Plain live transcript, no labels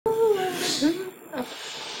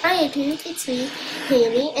Hi YouTube, it's me,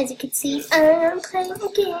 Haley. As you can see, I'm playing a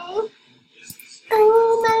game.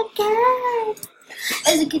 Oh my god!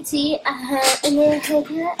 As you can see, I have a new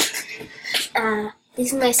haircut.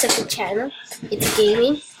 This is my second channel. It's a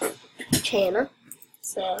gaming channel.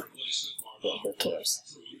 So, yeah, who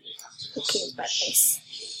cares? Who cares about this?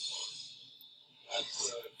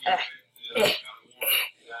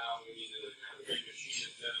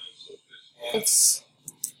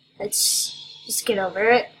 Let's just get over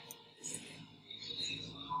it.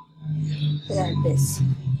 Look at this.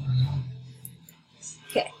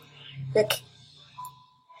 Okay, look.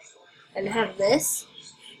 And I have this.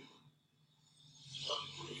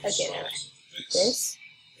 Okay, now this.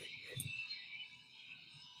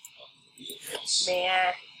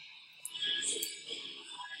 There.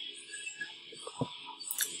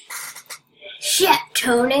 Shut up,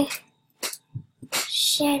 Tony.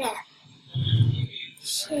 Shut up.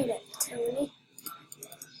 Shut up, Tony.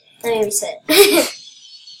 Let me reset.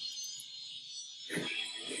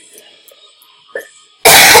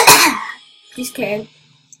 Just kidding.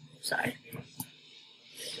 Sorry.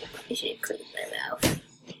 I should clean my mouth.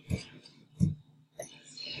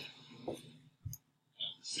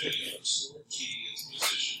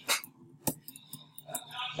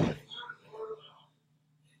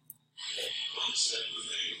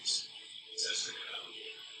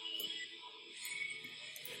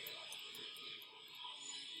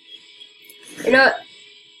 You know what?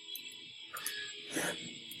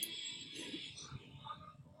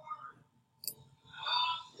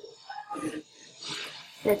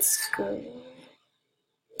 Let's go.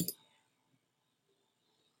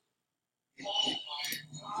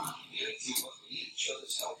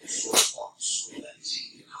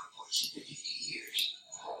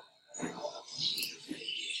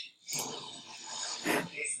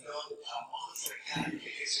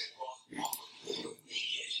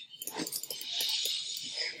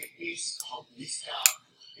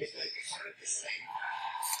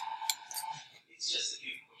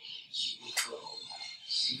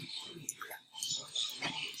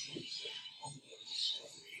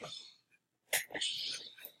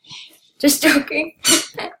 Just joking.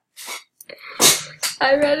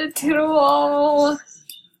 I ran into the wall.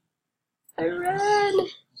 I ran.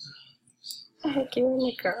 I like you and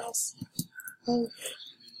the girls. I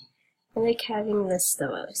like having this the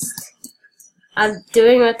most. I'm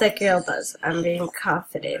doing what that girl does. I'm being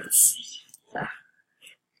confident. So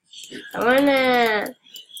I wanna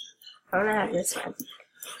have this one.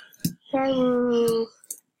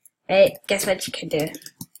 Hey, guess what you can do?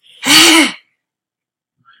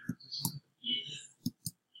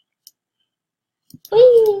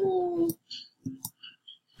 Whee!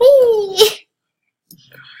 Whee!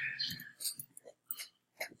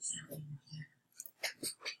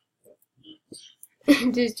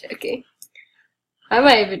 Just joking. How am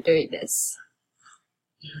I even doing this?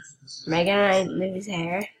 Am I gonna lose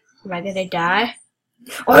hair? Am I gonna die?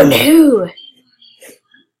 Oh no!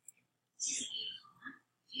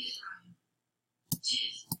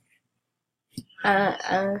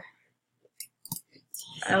 I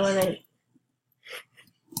wanna...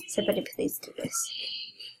 Somebody please do this.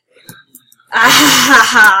 Ah ha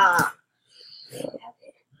ha!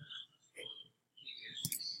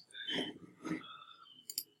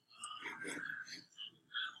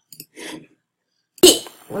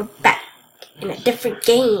 We're back in a different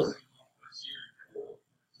game.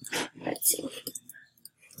 Let's see.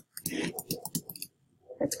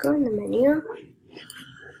 Let's go in the menu.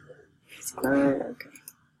 Let's go on, okay.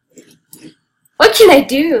 What can I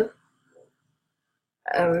do?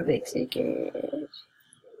 Rubik's Secret.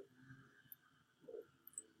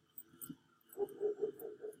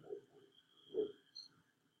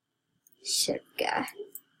 Sugar.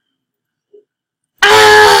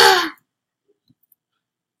 Ah!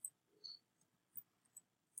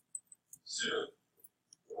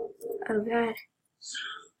 Oh god.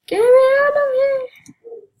 Get me out of here!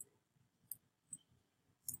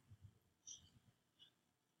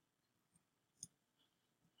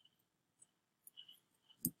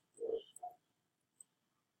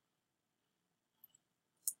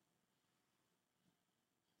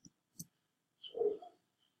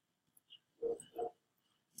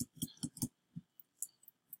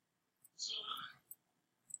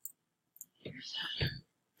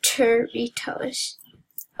 Churritos.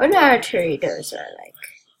 I wonder how Churritos are like.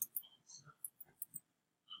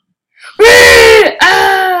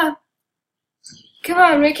 Ah! Come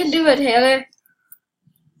on, we can do it, Haley.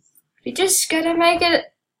 We just gotta make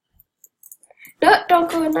it. No,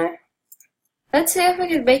 don't go in there. Let's see if we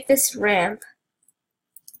can make this ramp.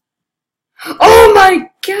 Oh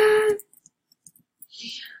my god!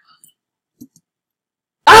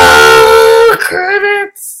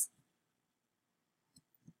 credits!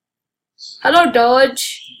 Hello,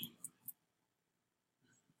 Dodge.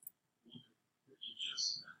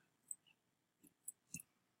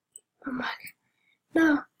 Oh my god.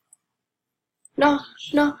 No. No,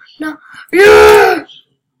 no, no. Yeah!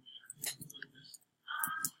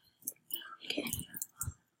 Okay.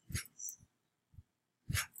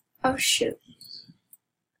 Oh shoot.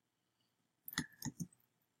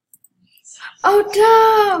 Oh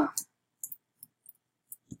no!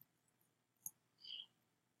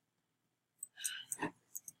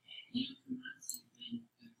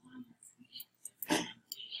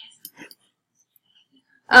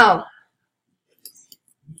 Oh.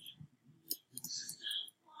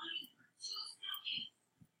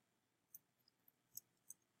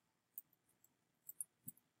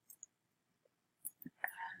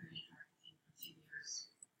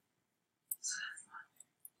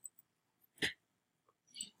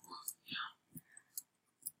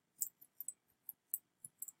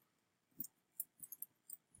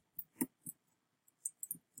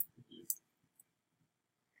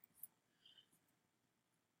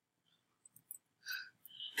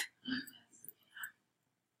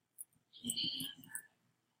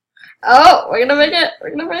 Oh, we're gonna make it. We're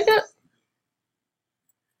gonna make it.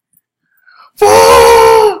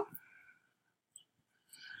 Oh!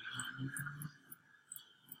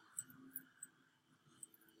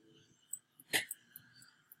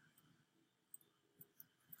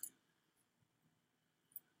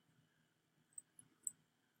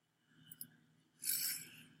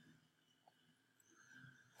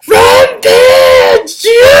 Rampage!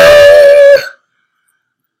 Yeah!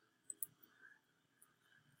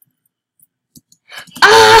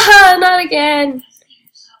 Ah, not again.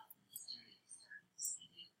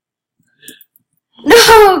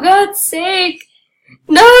 No, God's sake.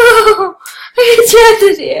 No! I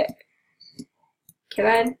can't do it. Come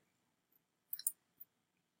on.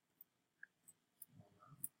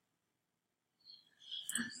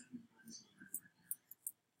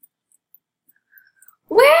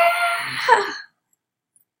 Where?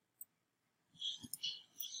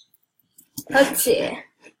 Let's see.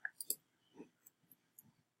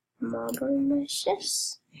 Marble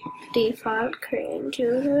meshes. Default Korean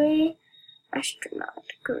jewelry. Astronaut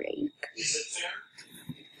grape.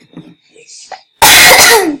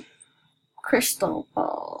 Crystal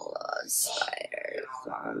ball. Spider.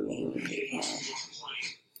 Zombie.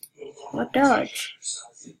 What dodge?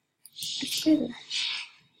 Let's do that.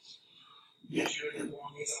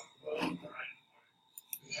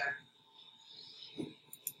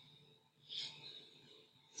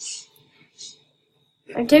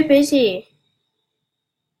 I'm too busy.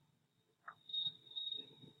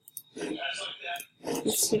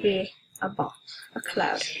 Needs to be a ball, a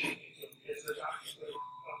cloud.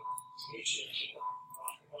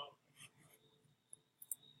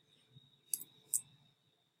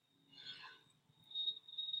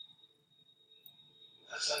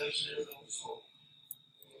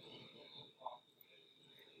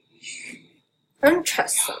 I don't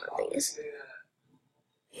trust some of these.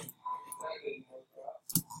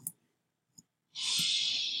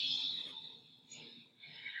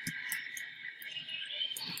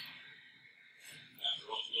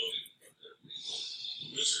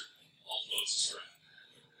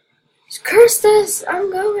 Curse this!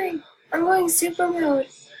 I'm going super mode.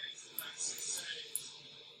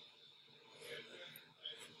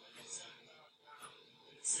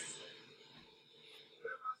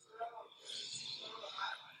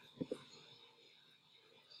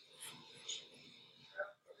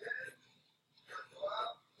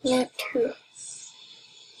 Yeah, two.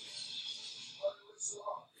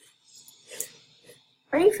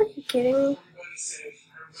 Are you fucking kidding me?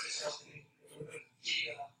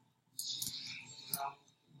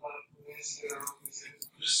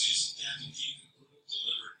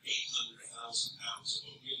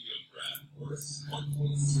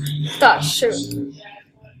 That's true.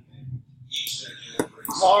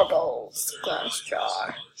 Marbles, glass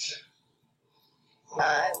jar.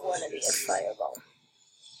 I want to be a fireball.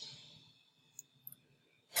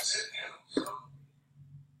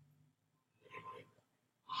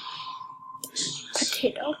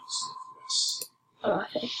 Potato.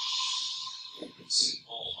 Nothing.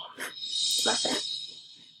 Nothing.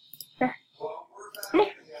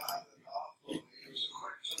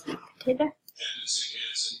 Potato.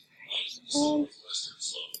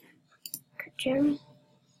 Jim.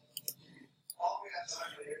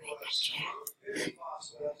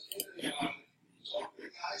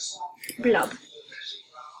 Blob.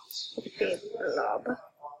 Big blob.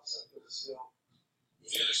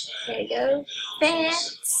 There you go.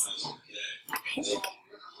 Fence. pig.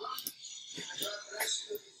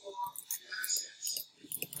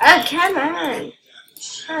 Oh, come on!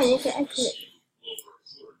 Oh, I need to exit.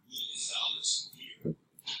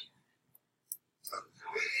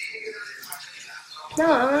 No,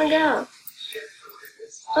 I wanna go.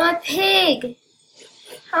 I'm a pig!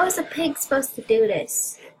 How is a pig supposed to do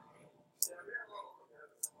this?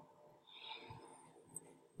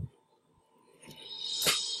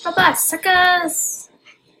 Bye-bye, suckers!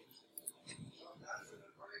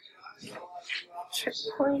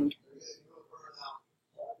 Checkpoint.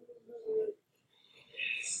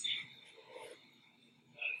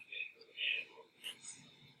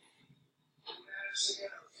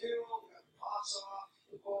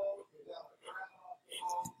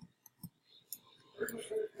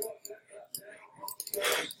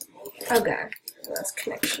 Oh god, that's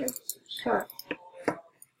connection. Come on.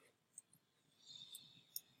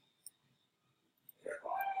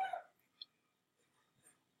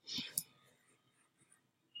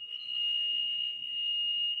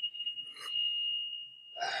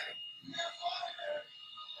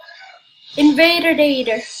 Invader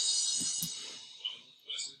data.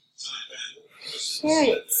 Share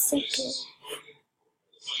it, second.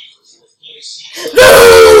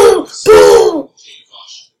 No! Boom!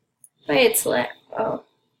 Wait, it's left. Oh.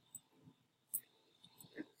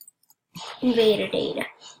 Invader data.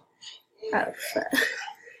 Oh, fuck.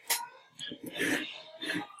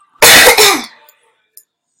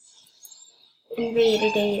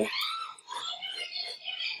 Invader data.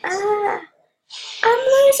 Ah! I'm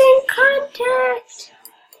losing contact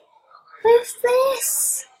with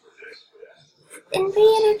this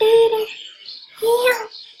invader data. Yeah.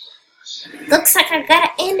 Looks like I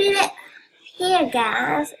gotta end it here,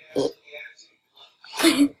 guys.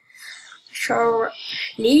 So,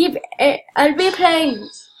 leave it. I'll be playing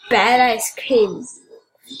Bad Ice Cream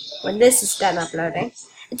when this is done uploading.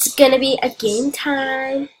 It's gonna be a game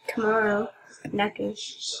time tomorrow. Not good.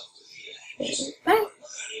 Bye.